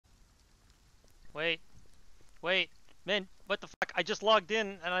Wait. Wait. Man, what the fuck? I just logged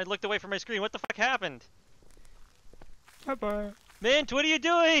in and I looked away from my screen. What the fuck happened? Bye-bye. Mint, what are you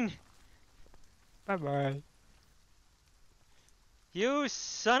doing? Bye-bye. You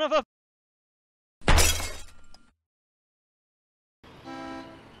son of a...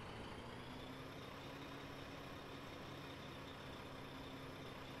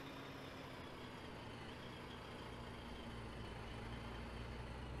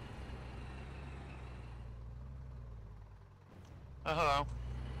 Hello.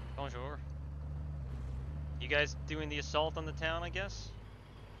 Bonjour. You guys doing the assault on the town, I guess?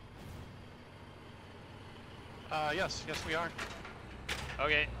 Yes, we are.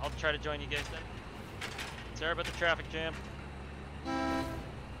 Okay, I'll try to join you guys then. Sorry about the traffic jam.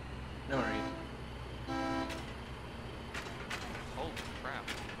 No worries. Holy crap.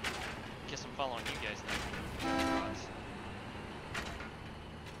 Guess I'm following you guys then. Rods.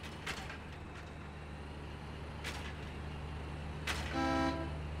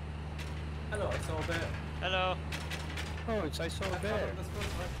 Hello, I saw a bear. Hello. Oh, I saw a bear.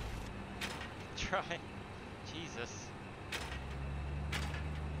 Try. Jesus.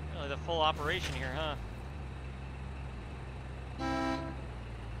 Really the full operation here, huh?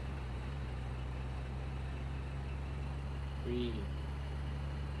 Three.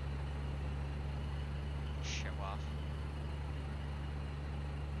 Show off.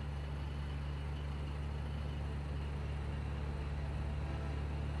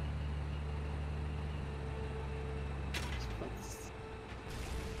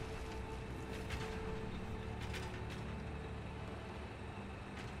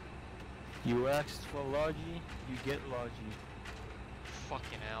 You asked for Logi, you get Logi.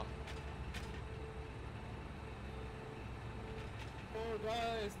 Fucking hell. Oh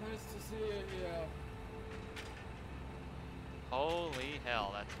guys, nice to see you here. Holy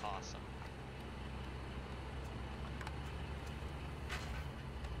hell, that's awesome.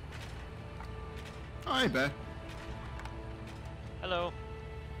 Hi, Bear. Hello.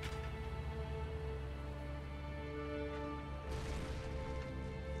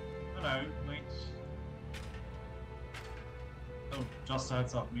 Hello, mates. Oh, just a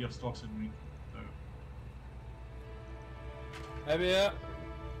heads up, we have stocks in me. So. Hey bear.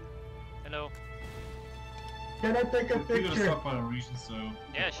 Hello. Can I take a We got a picture? stockpile in region, so.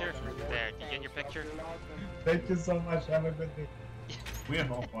 Yeah, sure. There, you get your picture? Thank you so much. Have a good day. We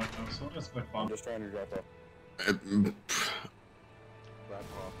have off right now, so that's quite fun. I'm just trying to drop off.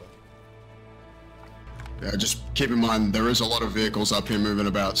 Yeah, just keep in mind there is a lot of vehicles up here moving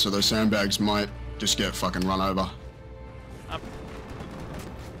about, so those sandbags might just get fucking run over. Oh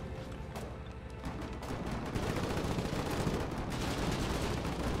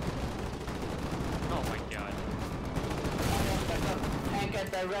my god. Tank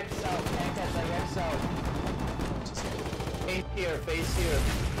at direct south, tank at direct south. Face here.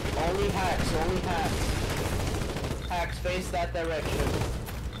 Only hacks, only hacks. Hacks, face that direction.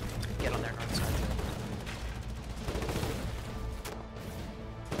 Get on there, north side.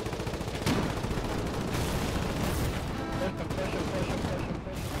 Push him.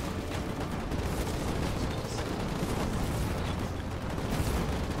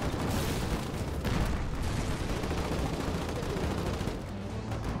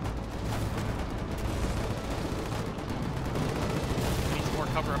 We need some more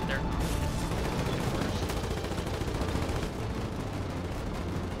cover up there.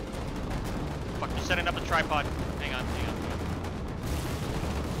 Fuck, you're setting up a tripod. Hang on.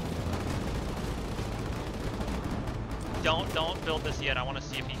 Don't build this yet. I want to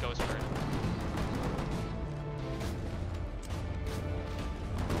see if he goes for it.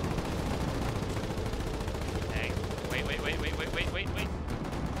 Hey, wait.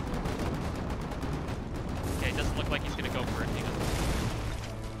 Okay, it doesn't look like he's gonna go for it. Hang on.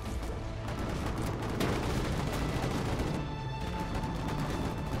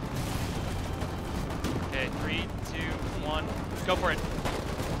 Okay, 3, 2, 1, go for it.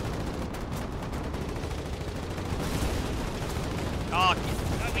 Oh,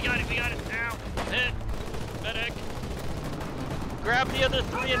 we got it. Ow. Hit. Medic. Grab the other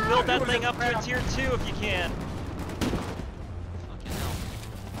 3 and build that thing up to a tier 2 if you can. Fucking hell.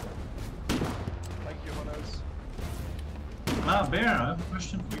 Thank you, Mortars. Bear, I have a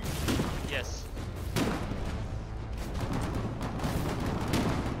question for you. Yes.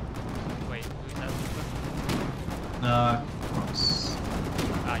 Wait, who's that? Cross.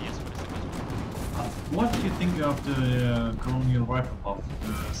 Ah, yes, what is it? What do you think of the colonial rifle buff,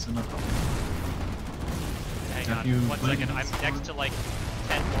 the Senator? Hang Have on, you 1 played second. it I'm before? next to like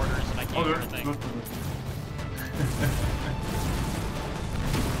 10 mortars and I can't hear a thing. Good.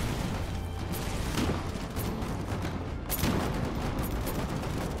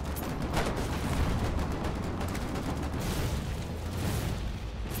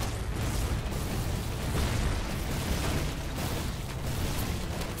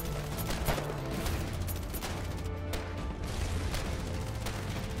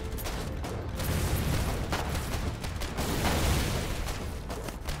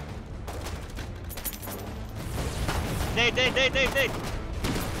 Nade.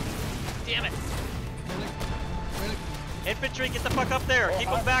 Damn it. Infantry, get the fuck up there. Keep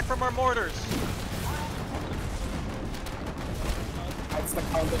them back from our mortars. That's the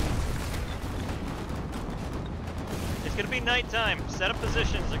counter. It's gonna be nighttime. Set up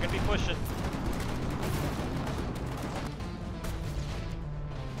positions. They're gonna be pushing.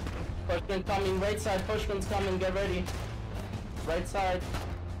 Pushman coming, right side, Pushman's coming, get ready. Right side.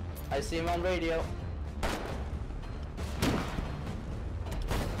 I see him on radio.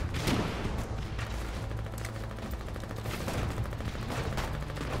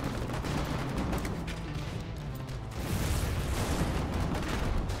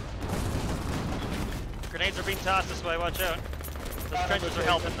 Grenades are being tossed this way, watch out. Those trenches are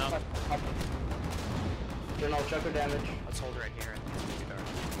helping though. General chucker damage. Let's hold right here.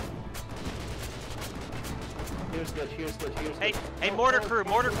 Here's good. Hey, mortar crew,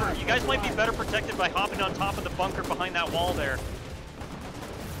 you guys might be better protected by hopping on top of the bunker behind that wall there.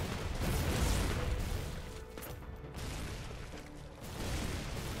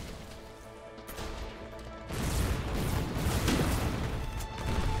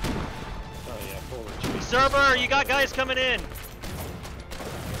 Server, you got guys coming in.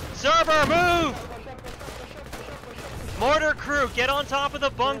 Server, move! Mortar crew, get on top of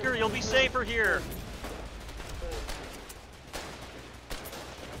the bunker. You'll be safer here.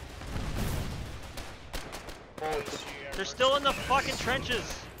 They're still in the fucking trenches.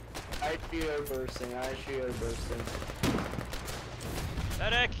 I see her bursting.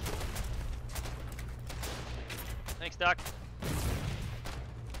 Medic. Thanks, Doc.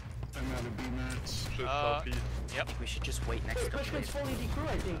 I'm out of B-mats. Yep. We should just wait next to the Pushman's fully decrew,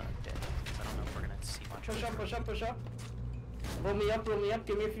 I think. I don't know if we're gonna see much. Push up. Roll me up.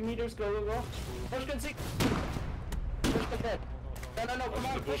 Give me a few meters. Go. Pushman, see. Pushman dead. No, come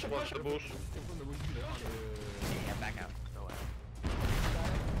on. Push it. Yeah, back out. Go out.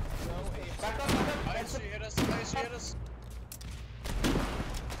 Back up. I see it us. Guys,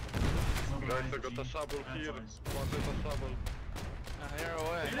 I got a shovel here. Here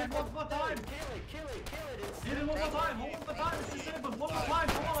away. Hit it one more time! Kill it. Hit it one more time! It's disabled! One more time!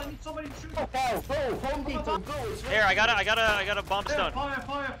 Come on, I need somebody to shoot! Go! Home Depot, go! It's Here, I got a bomb stone. Fire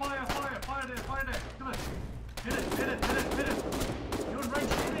there! Come on! Hit it! You're in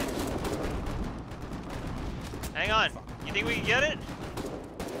range, hit it! Hang on. You think we can get it?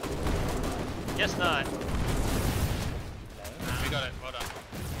 Guess not. We got it. Well done.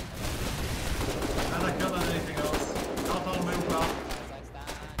 And I killed anything else. Not all move well.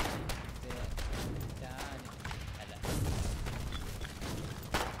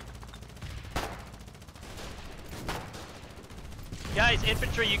 Guys,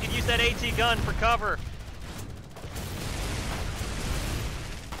 infantry, you can use that AT gun for cover.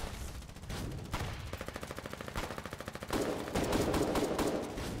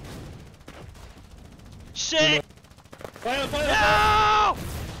 Shit! Fire! No!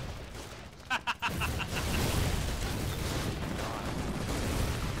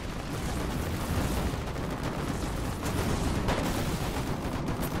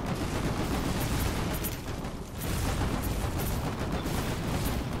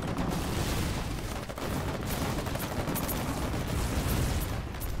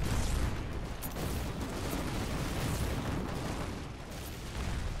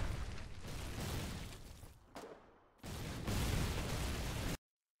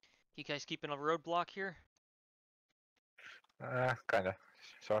 You guys keeping a roadblock here? Kinda.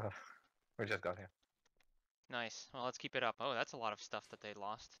 Sort of. We just got here. Nice. Well, let's keep it up. Oh, that's a lot of stuff that they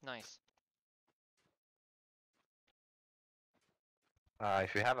lost. Nice.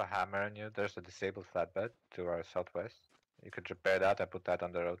 If you have a hammer on you, there's a disabled flatbed to our southwest. You could repair that and put that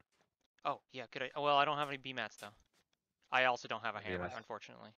on the road. Oh, yeah, good. Well, I don't have any B-mats, though. I also don't have a hammer, BMATs.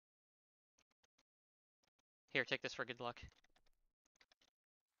 unfortunately. Here, take this for good luck.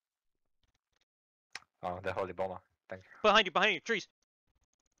 Oh, the holy bomber. Thank you. Behind you, trees!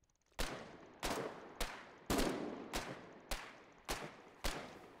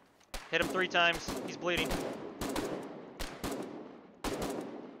 Hit him 3 times. He's bleeding.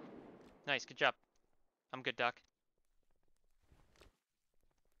 Nice, good job. I'm good, Doc.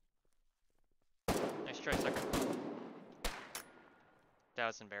 Nice try, sucker. That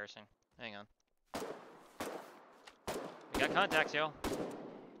was embarrassing. Hang on. We got contacts, y'all.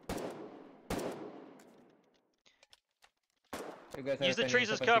 Use the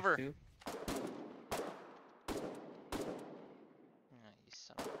trees as cover. You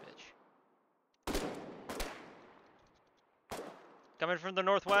son of a bitch. Coming from the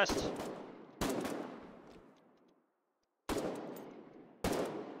northwest.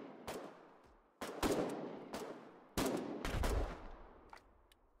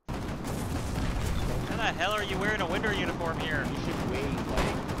 the hell are you wearing a winter uniform here? You should wait,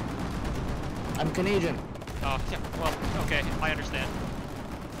 like... I'm Canadian. Oh, yeah, well, okay, I understand.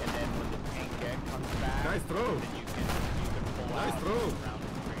 And then when the tank deck comes back, Nice throw. then you can pull Nice out throw. around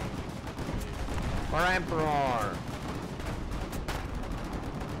the range. For Emperor!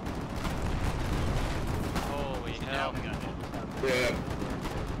 Holy hell. Yeah.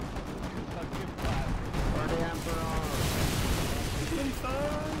 For the Emperor!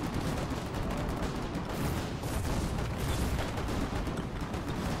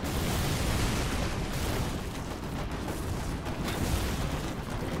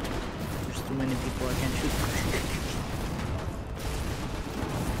 There's too many people I can't shoot.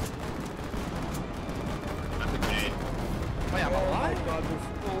 That's a grenade. Wait, I'm alive?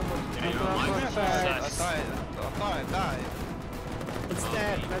 Yeah, you're alive. I died. It's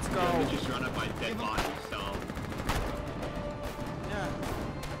dead, let's go! You're just surrounded by dead bodies, so... Yeah.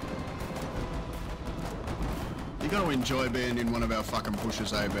 You gotta enjoy being in one of our fucking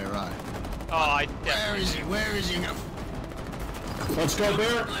bushes, eh, Bear, right? Oh, I Where definitely is he? Where is he? Let's go,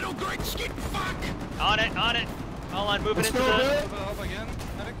 Bear. Little great skin fuck! On it, on it. Hold on, moving Let's into go, the... Bear. Up again,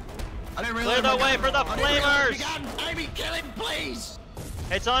 medic. I didn't realize Clear the my way gun- for the I didn't realize flamers! my gun. Amy, kill him, please!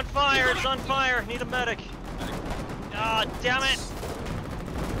 It's on fire, it's on fire. Need a medic. Ah, damn it.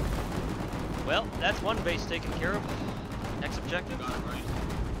 Well, that's one base taken care of. Next objective.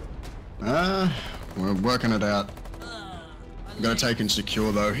 We're working it out. Gotta take and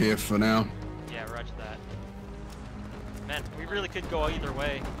secure though here for now. Yeah, roger that. Man, we really could go either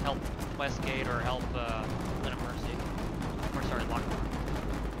way. Help Westgate or help Lynn of Mercy. Or sorry, Lockport.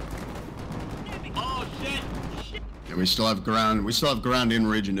 Oh shit! Yeah, we still have ground in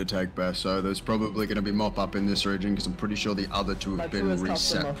region to take back, so there's probably gonna be mop up in this region because I'm pretty sure the other two have been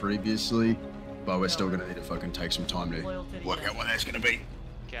reset previously. But we're still gonna need to fucking take some time to work out what that's gonna be.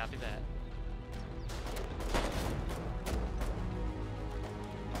 Copy that.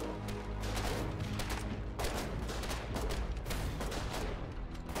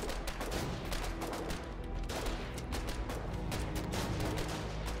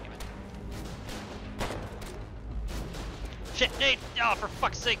 Shit, Nate! Oh, for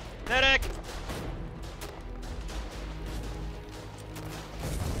fuck's sake! Medic!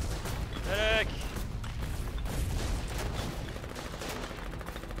 Medic!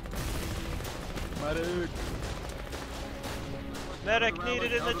 Medic. Medic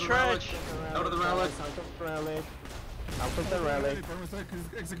needed in the trench! Out of the relic. Out of the relic. Out of the relic.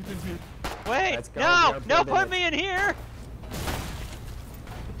 Executing me. Wait! Let's go, No! we are No, building put it. me in here!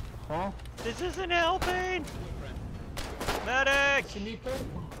 Huh? This isn't helping! Medic!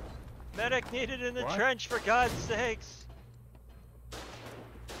 Medic needed in the What? trench, for God's sakes!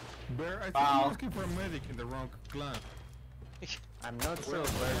 Bear, I think Wow. you're asking for a medic in the wrong clan. I'm not sure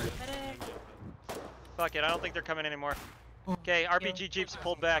where. Fuck it, I don't think they're coming anymore. Okay, RPG Jeeps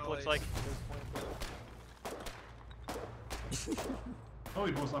pulled back, looks like. Oh,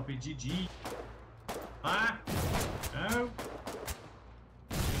 it was RPG. Ah? No?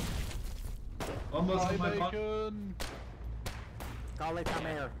 Almost on my butt. Scarlet, come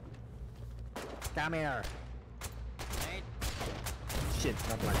here. Come here. Shit,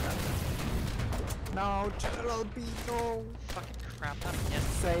 not like that. No, General B, no. Fucking crap, not again.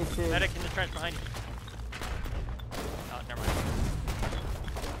 Save him. Medic in the trench behind you. Oh, never mind.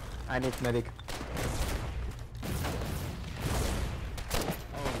 I need medic.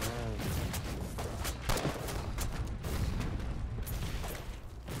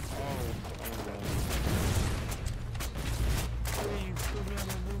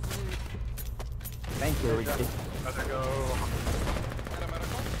 Thank you, Ricky. Gotta go.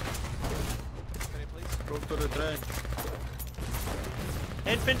 Go to the trench.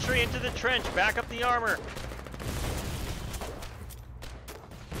 Infantry into the trench, back up the armor.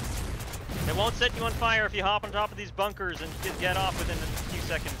 It won't set you on fire if you hop on top of these bunkers and get off within a few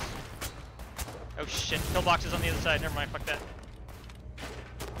seconds. Oh shit, pillboxes on the other side, never mind, fuck that.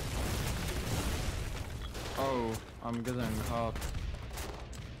 Oh, I'm getting hot.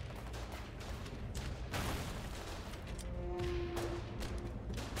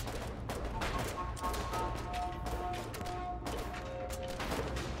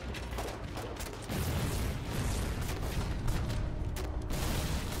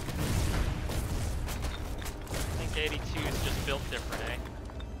 I think 82 is just built different, eh?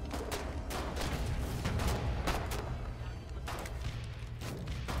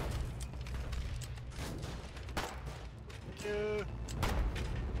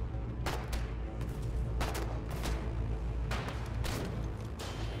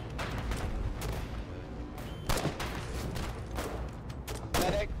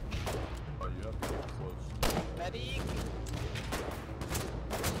 Oh, you have to get close.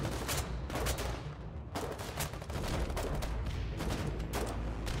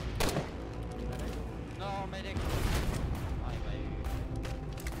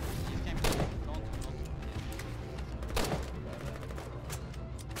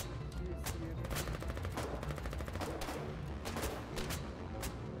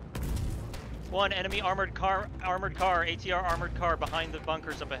 One enemy armored car, ATR armored car behind the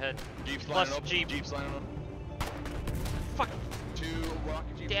bunkers up ahead. Jeeps Plus lining up. Jeep. Jeeps lining up. Fuck. 2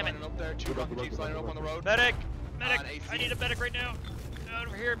 rocket jeeps Damn it. lining up there. 2 rocket jeeps lining up on the road. Medic! On Medic! AC. I need a medic right now. Out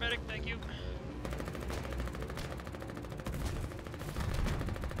over here, medic, thank you.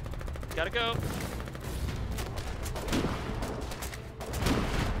 Gotta go.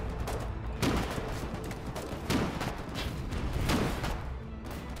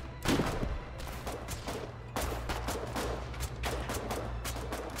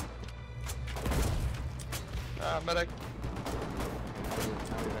 Medic.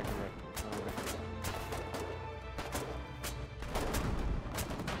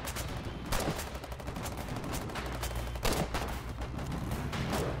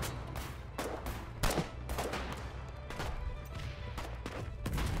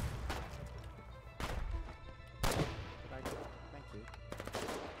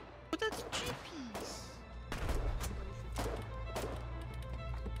 But that's GPs.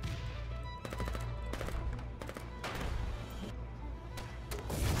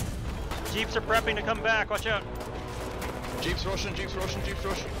 Jeeps are prepping to come back, watch out. Jeeps rushing, Jeeps rushing, Jeeps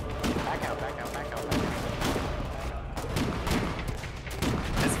rushing. Back out, back out, back out, back out.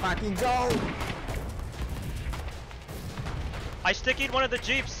 Let's fucking go! I stickied one of the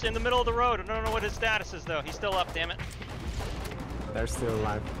Jeeps in the middle of the road. I don't know what his status is though. He's still up, damn it. They're still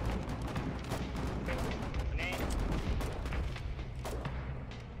alive.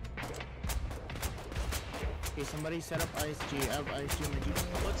 Okay, somebody set up ISG. I have ISG in my Jeep.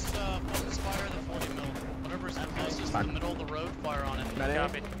 Let's focus fire the 40 mil. Whatever's closest in the middle of the road, fire on it.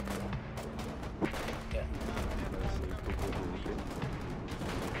 Copy.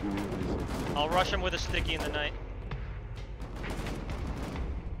 I'll rush him with a sticky in the night.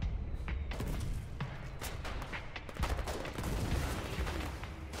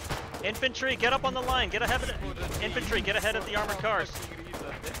 Infantry, get up on the line. Get ahead of the infantry. Get ahead of the armored cars.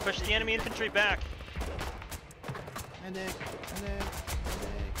 Push the enemy infantry back. Medic, medic,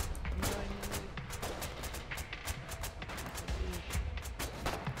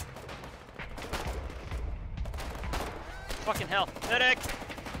 Fucking hell. Medic!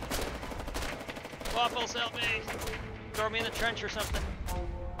 Waffles, help me! Throw me in the trench or something.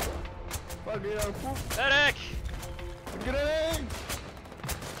 Medic! Grenade!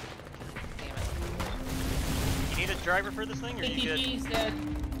 Damn it. You need a driver for this thing, or you good? He's dead.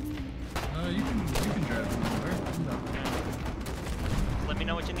 You can drive from anywhere. Let me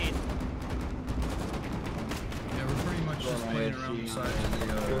know what you need. Yeah, we're pretty much just playing around the side of the,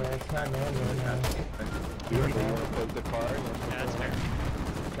 It's not normal now. You want to plug the car? Yeah, that's fair.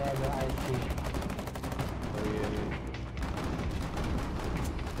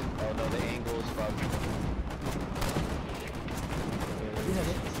 Oh no, the angle is fucked.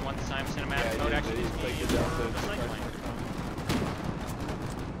 This one-time cinematic mode actually is being used for recycling.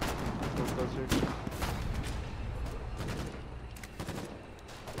 Go closer.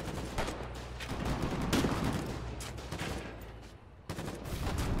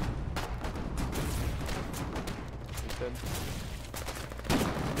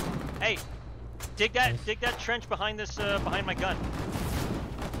 Hey, dig that trench behind this behind my gun.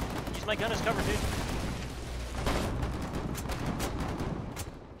 Use my gun as cover, dude.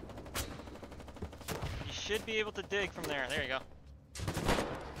 You should be able to dig from there. There you go.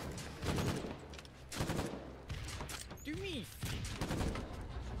 Do me.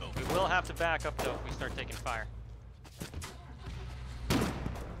 We will have to back up though if we start taking fire.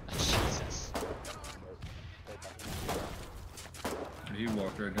 Jesus. he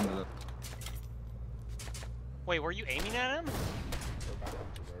walked right into the... Wait, were you aiming at him?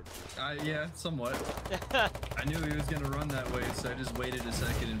 Yeah, somewhat. I knew he was gonna run that way, so I just waited a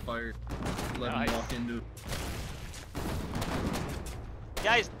second and fired. Let him walk into it.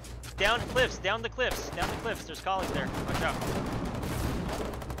 Guys, down the cliffs, down the cliffs. There's colleagues there. Watch out.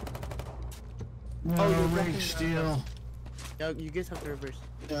 Oh, rig steel. Yo, you guys have to reverse.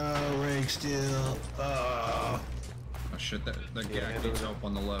 Oh, rig steel. Oh shit, that Gak needs help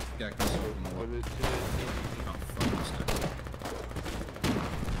on the left. Gak needs help on the left. Oh, fuck this guy.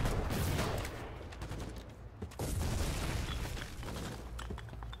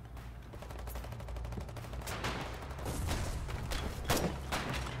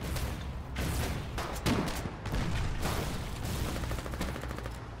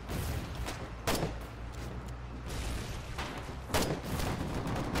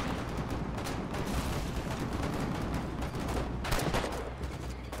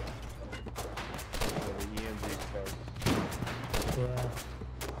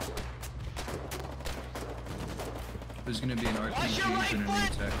 There's gonna be an RPG and an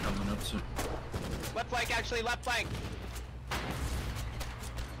attack coming up soon. flank, actually, left flank.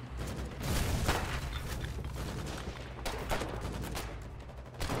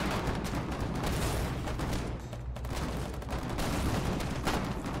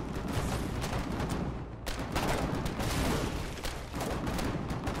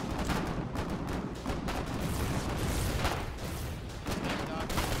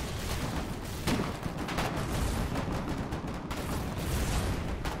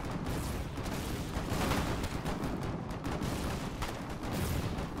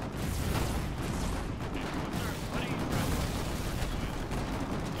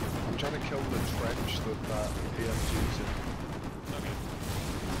 I'm trying to kill the trench that PMG's in. Okay.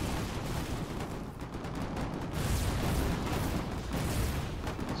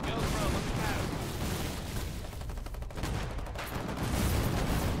 Let's go, bro. Let's pass.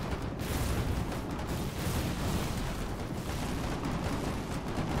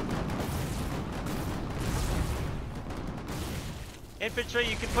 Infantry,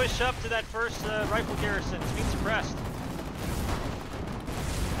 you can push up to that first rifle garrison. It's being suppressed.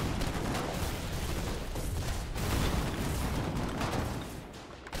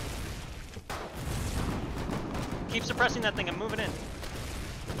 Keep suppressing that thing. I'm moving in.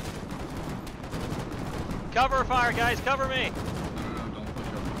 Cover fire, guys. Cover me. No, don't push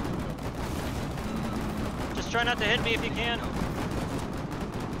up. Just try not to hit me if you can.